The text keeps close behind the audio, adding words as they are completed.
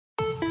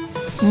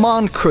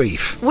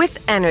Moncrief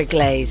with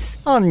Energlaze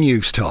on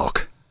News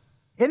Talk.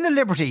 In the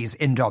Liberties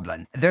in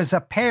Dublin, there's a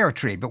pear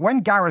tree, but when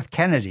Gareth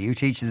Kennedy, who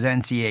teaches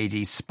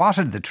NCAD,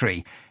 spotted the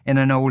tree in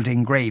an old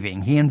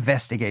engraving, he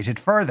investigated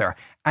further,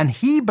 and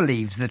he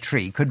believes the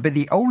tree could be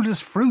the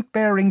oldest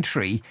fruit-bearing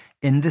tree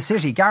in the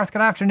city. Gareth,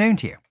 good afternoon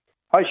to you.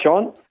 Hi,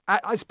 Sean.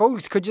 I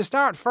suppose, could you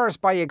start first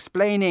by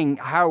explaining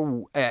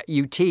how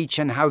you teach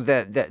and how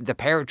the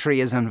pear tree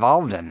is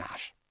involved in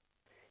that?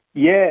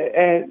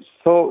 Yeah,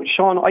 so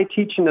Sean, I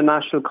teach in the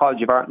National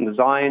College of Art and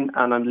Design,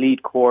 and I'm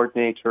lead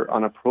coordinator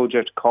on a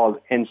project called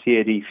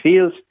NCAD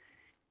Fields.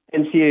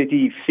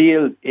 NCAD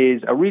Field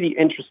is a really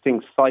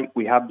interesting site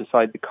we have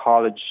beside the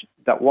college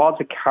that was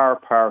a car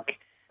park,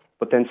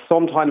 but then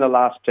sometime in the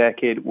last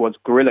decade was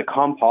guerrilla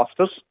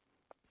composted,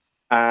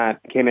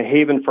 became a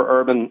haven for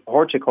urban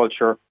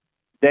horticulture.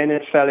 Then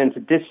it fell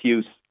into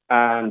disuse,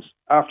 and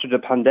after the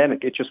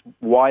pandemic, it just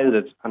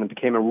wilded, and it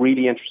became a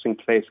really interesting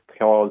place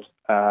called,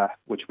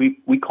 which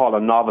we call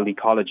a novel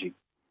ecology.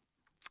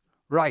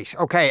 Right,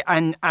 okay,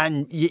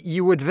 and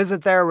you would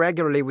visit there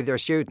regularly with your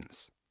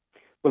students?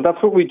 Well,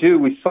 that's what we do.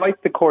 We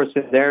cite the course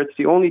in there. It's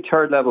the only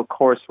third level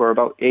course where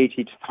about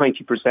 80 to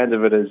 90%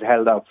 of it is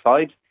held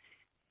outside.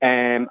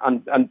 And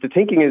the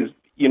thinking is,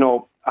 you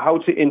know, how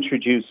to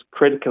introduce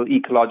critical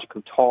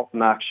ecological thought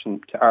and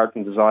action to art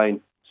and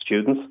design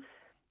students.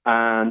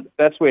 And the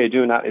best way of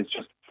doing that is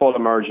just full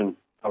immersion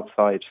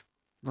outside.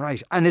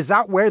 Right. And is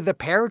that where the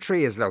pear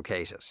tree is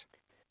located?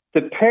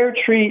 The pear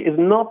tree is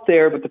not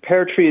there, but the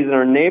pear tree is in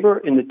our neighbour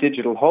in the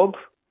digital hub.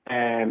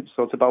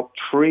 So it's about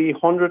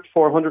 300,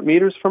 400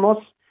 metres from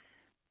us.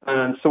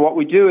 And so what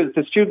we do is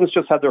the students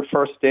just had their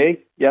first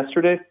day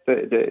yesterday,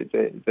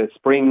 the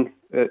spring,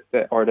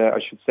 the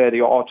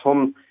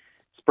autumn,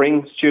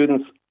 spring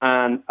students.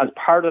 And as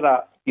part of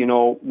that, you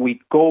know,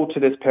 we go to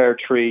this pear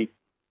tree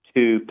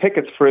to pick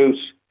its fruit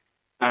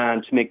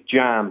and to make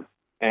jam.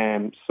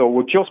 So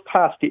we're just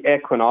past the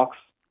equinox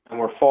and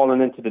we're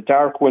falling into the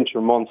dark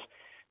winter months.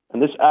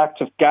 And this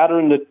act of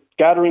gathering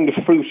the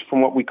fruit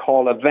from what we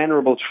call a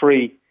venerable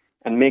tree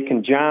and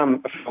making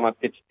jam from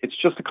it, it's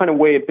just a kind of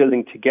way of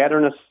building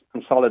togetherness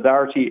and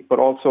solidarity, but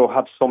also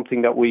have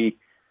something that we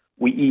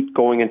eat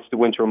going into the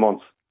winter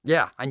months.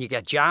 Yeah, and you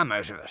get jam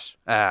out of it,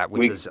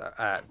 which is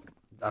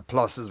a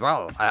plus as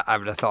well, I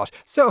would have thought.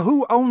 So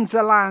who owns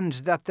the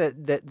land that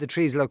the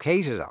tree's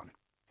located on?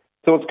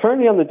 So it's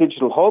currently on the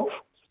digital hub.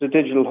 The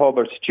digital hub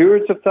are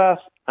stewards of that,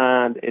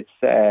 and it's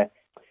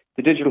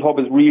the digital hub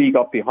has really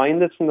got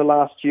behind this in the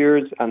last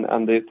years,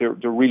 and they're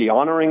really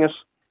honouring it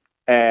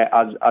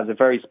as a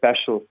very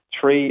special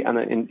tree. And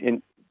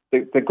in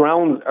the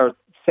grounds are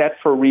set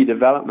for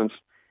redevelopment,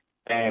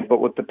 but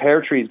with the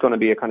pear tree is going to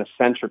be a kind of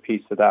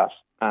centrepiece of that,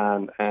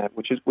 and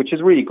which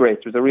is really great.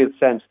 There's a real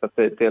sense that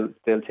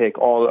they'll take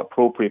all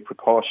appropriate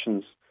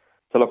precautions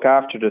to look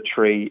after the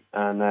tree,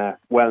 and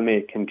well may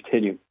it can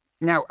continue.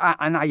 Now,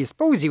 and I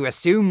suppose you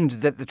assumed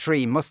that the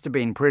tree must have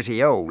been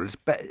pretty old,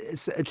 but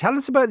tell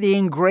us about the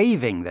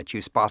engraving that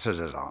you spotted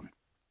it on.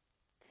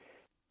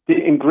 The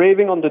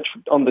engraving on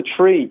the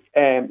tree.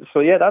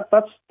 So yeah,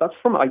 that's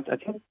from I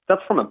think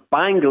that's from a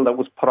bangle that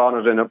was put on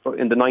it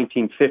in the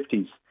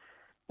 1950s,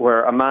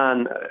 where a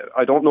man,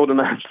 I don't know the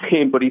man's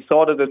name, but he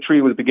saw that the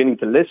tree was beginning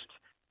to list.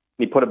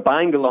 He put a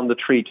bangle on the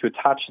tree to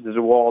attach it to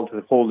the wall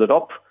to hold it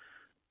up,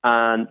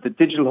 and the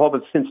digital hub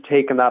has since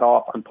taken that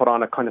off and put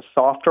on a kind of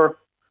softer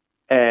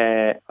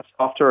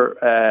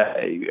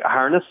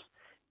harness,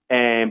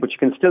 but you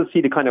can still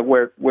see the kind of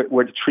where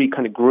the tree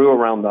kind of grew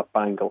around that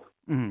bangle.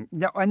 Mm.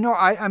 No,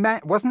 I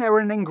meant, wasn't there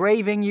an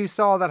engraving you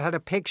saw that had a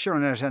picture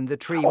in it and the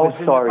tree was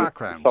in the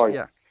background?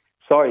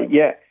 Sorry,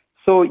 yeah.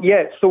 So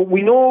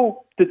we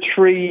know the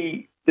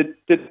tree.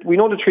 We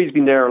know the tree's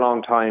been there a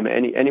long time.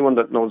 Anyone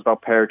that knows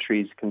about pear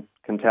trees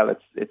can tell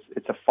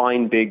it's a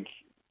fine, big,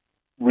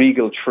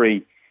 regal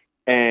tree,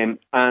 and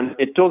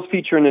it does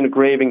feature in an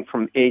engraving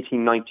from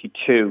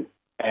 1892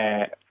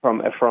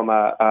 from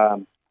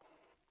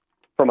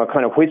a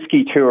kind of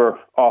whiskey tour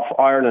off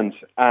Ireland,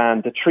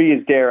 and the tree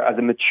is there as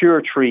a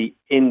mature tree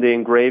in the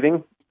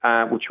engraving,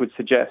 which would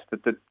suggest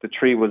that the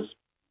tree was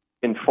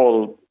in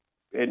full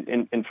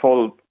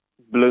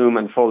bloom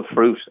and full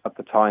fruit at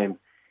the time.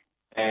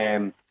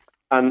 And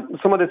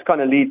some of this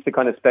kind of leads to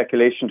kind of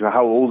speculation to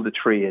how old the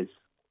tree is.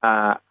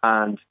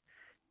 And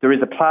there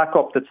is a plaque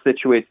up that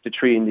situates the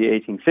tree in the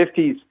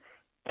 1850s.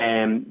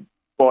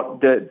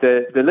 But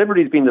the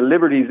Liberties being the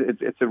Liberties,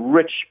 it's a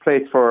rich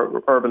place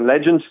for urban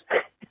legends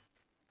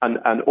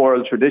and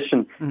oral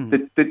tradition.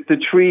 Mm. The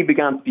tree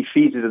began to be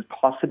featured as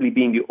possibly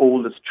being the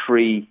oldest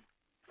fruit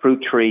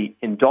tree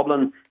in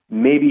Dublin,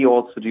 maybe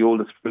also the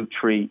oldest fruit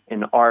tree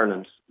in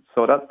Ireland.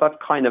 So that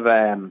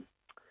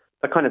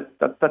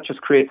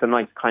just creates a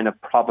nice kind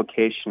of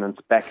provocation and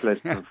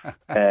speculative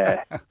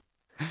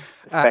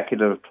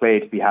play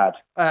to be had.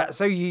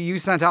 So you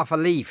sent off a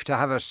leaf to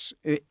have it.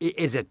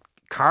 Is it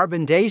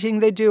carbon dating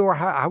they do, or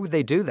how would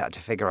they do that to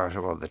figure out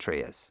how old the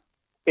tree is?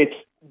 It's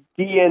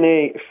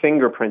DNA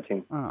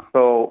fingerprinting. Oh.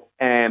 So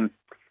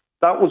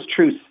that was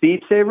through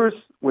Seed Savers,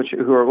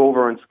 who are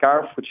over in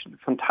Scarf, which is a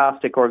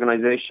fantastic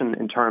organisation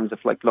in terms of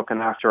like looking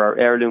after our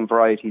heirloom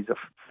varieties of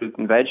fruit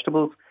and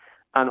vegetables,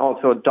 and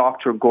also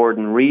Dr.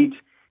 Gordon Reid,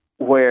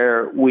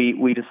 where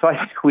we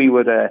decided we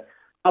would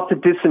not to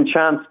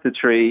disenchant the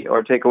tree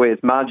or take away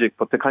its magic,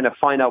 but to kind of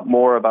find out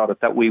more about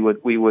it. That we'd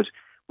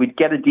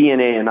get a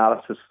DNA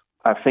analysis,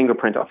 a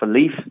fingerprint of a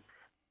leaf,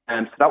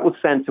 and so that was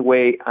sent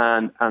away.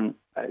 And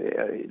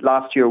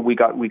last year we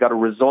got a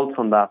result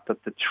from that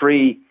the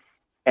tree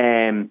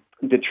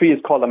is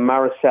called a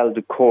Maricel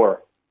de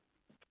Cour,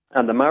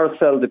 and the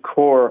Maricel de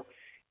Cour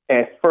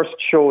first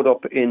showed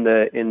up in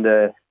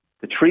the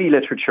tree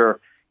literature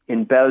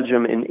in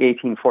Belgium in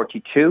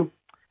 1842.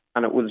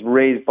 And it was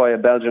raised by a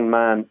Belgian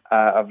man,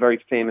 a very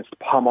famous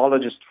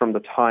pomologist from the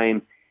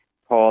time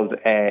called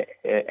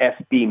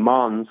F.B.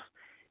 Mons.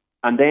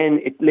 And then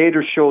it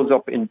later shows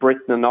up in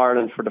Britain and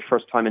Ireland for the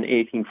first time in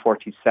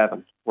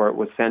 1847, where it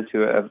was sent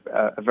to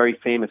a very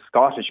famous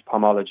Scottish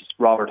pomologist,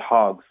 Robert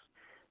Hoggs.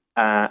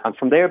 And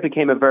from there it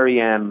became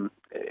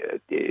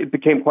it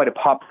became quite a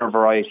popular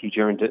variety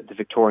during the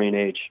Victorian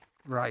age.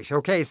 Right,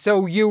 okay.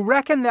 So you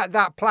reckon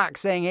that plaque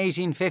saying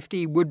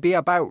 1850 would be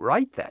about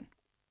right then?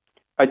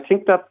 I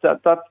think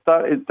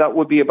that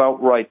would be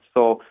about right.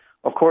 So,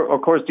 of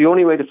course, the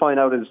only way to find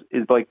out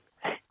is by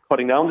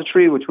cutting down the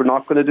tree, which we're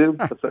not going to do.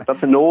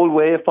 That's an old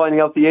way of finding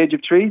out the age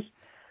of trees,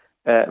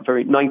 a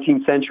very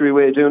 19th century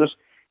way of doing it.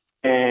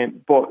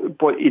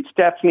 But it's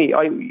definitely,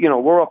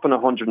 we're up in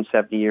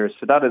 170 years,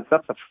 so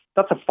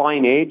that's a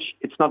fine age.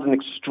 It's not an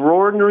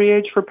extraordinary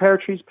age for pear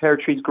trees. Pear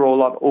trees grow a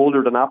lot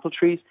older than apple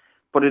trees,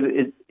 but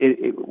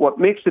what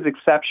makes it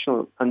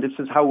exceptional, and this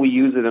is how we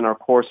use it in our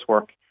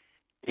coursework,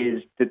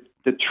 is that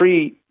the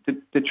tree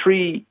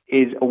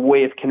is a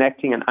way of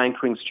connecting and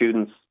anchoring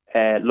students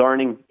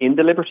learning in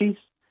the Liberties,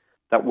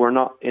 that we're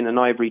not in an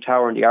ivory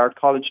tower in the art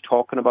college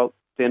talking about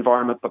the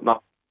environment but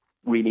not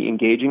really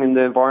engaging in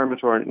the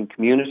environment or in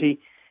community.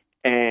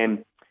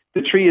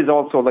 The tree is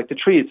also, like, the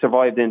tree has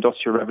survived the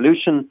Industrial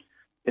Revolution.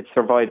 It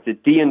survived the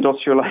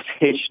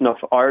deindustrialization of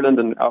Ireland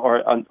and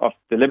of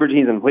the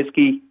Liberties and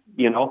whiskey,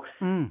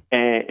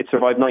 It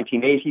survived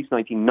 1980s,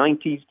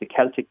 1990s, the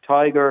Celtic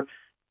Tiger.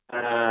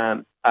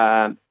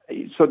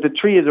 So the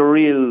tree is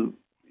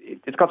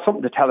it's got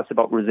something to tell us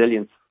about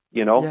resilience,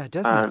 Yeah,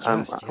 doesn't it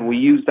and we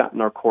use that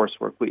in our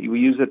coursework. We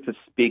use it to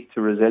speak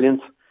to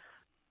resilience,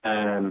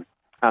 and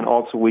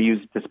also we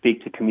use it to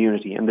speak to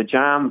community. And the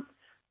jam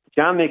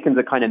making is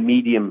a kind of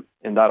medium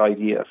in that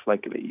idea of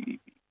like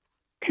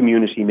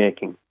community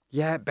making.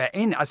 Yeah, but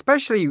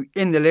especially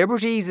in the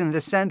Liberties, in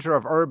the centre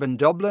of urban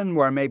Dublin,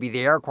 where maybe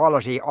the air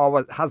quality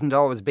hasn't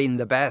always been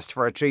the best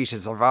for a tree to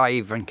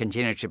survive and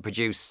continue to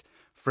produce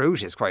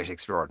fruit, is quite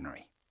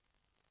extraordinary.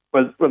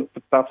 Well,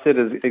 that's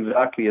it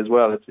exactly as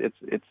well.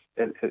 It's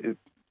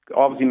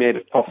obviously made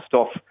of tough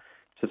stuff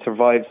to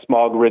survive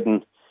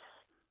smog-ridden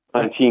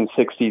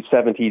 1960s,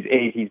 70s,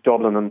 80s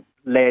Dublin, and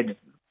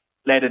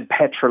leaded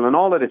petrol and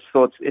all of this.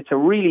 So it's a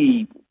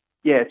really,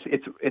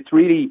 it's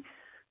really.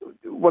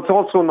 What's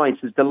also nice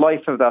is the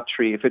life of that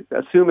tree.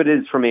 Assume it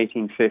is from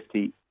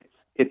 1850,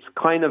 it's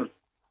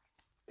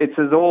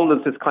as old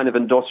as this kind of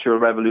industrial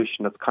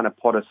revolution that's kind of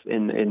put us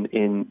in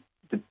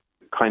the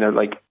kind of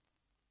like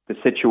the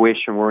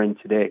situation we're in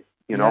today,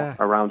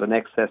 around an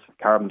excess of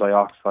carbon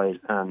dioxide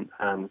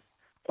and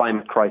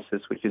climate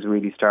crisis, which is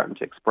really starting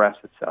to express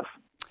itself.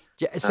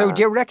 Yeah, so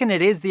do you reckon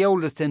it is the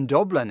oldest in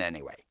Dublin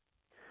anyway?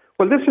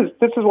 Well, this is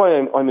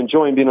why I'm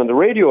enjoying being on the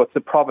radio. It's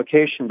a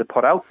provocation to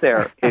put out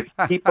there. If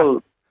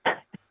people,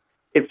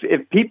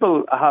 if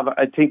people have,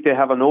 I think they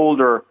have an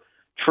older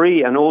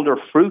tree, an older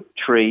fruit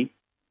tree,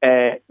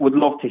 would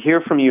love to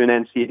hear from you in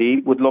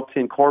NCAD. Would love to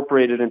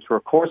incorporate it into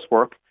our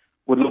coursework.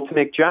 Would love to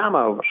make jam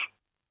out of it.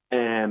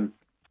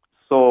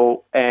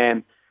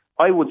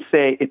 I would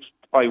say it's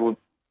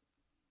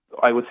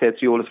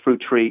the oldest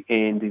fruit tree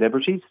in the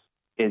Liberties.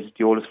 Is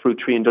the oldest fruit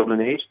tree in Dublin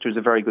 8? There's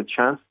a very good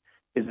chance.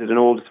 Is it an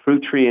oldest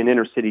fruit tree in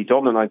inner city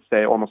Dublin? I'd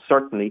say almost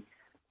certainly.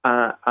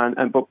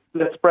 But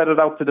let's spread it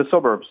out to the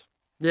suburbs.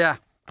 Yeah.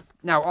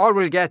 Now all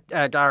we'll get,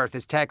 Gareth,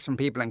 is texts from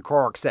people in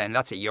Cork saying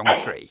that's a young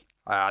tree.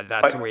 We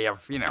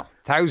have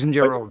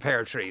 1,000-year-old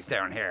pear trees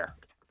down here.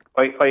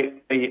 I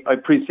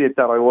appreciate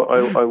that.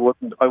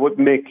 I wouldn't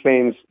make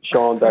claims,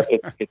 Sean, that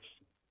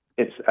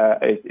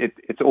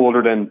it's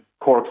older than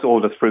Cork's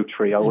oldest fruit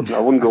tree. I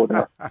wouldn't go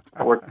there.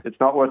 It's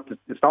not worth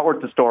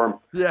the storm.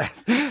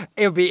 Yes,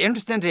 it'll be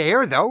interesting to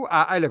hear though.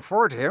 I look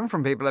forward to hearing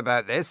from people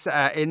about this.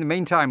 In the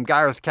meantime,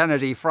 Gareth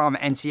Kennedy from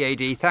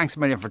NCAD, thanks a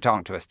million for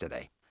talking to us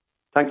today.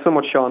 Thanks so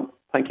much, Sean.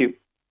 Thank you.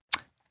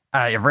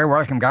 You're very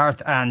welcome,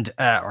 Gareth. And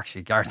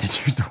actually, Gareth did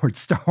use the word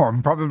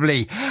storm,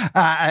 probably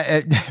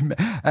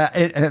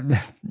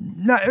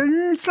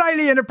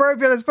slightly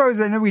inappropriate, I suppose.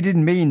 I know we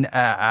didn't mean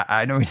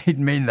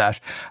that.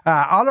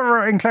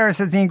 Oliver in Clare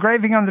says the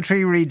engraving on the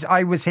tree reads,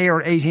 "I was here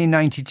in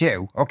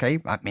 1892." Okay,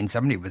 that means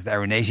somebody was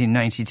there in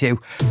 1892.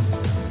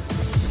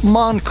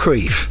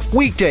 Moncrief,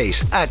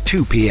 weekdays at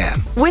 2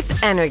 p.m.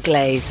 with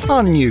Energlaze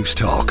on News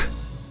Talk.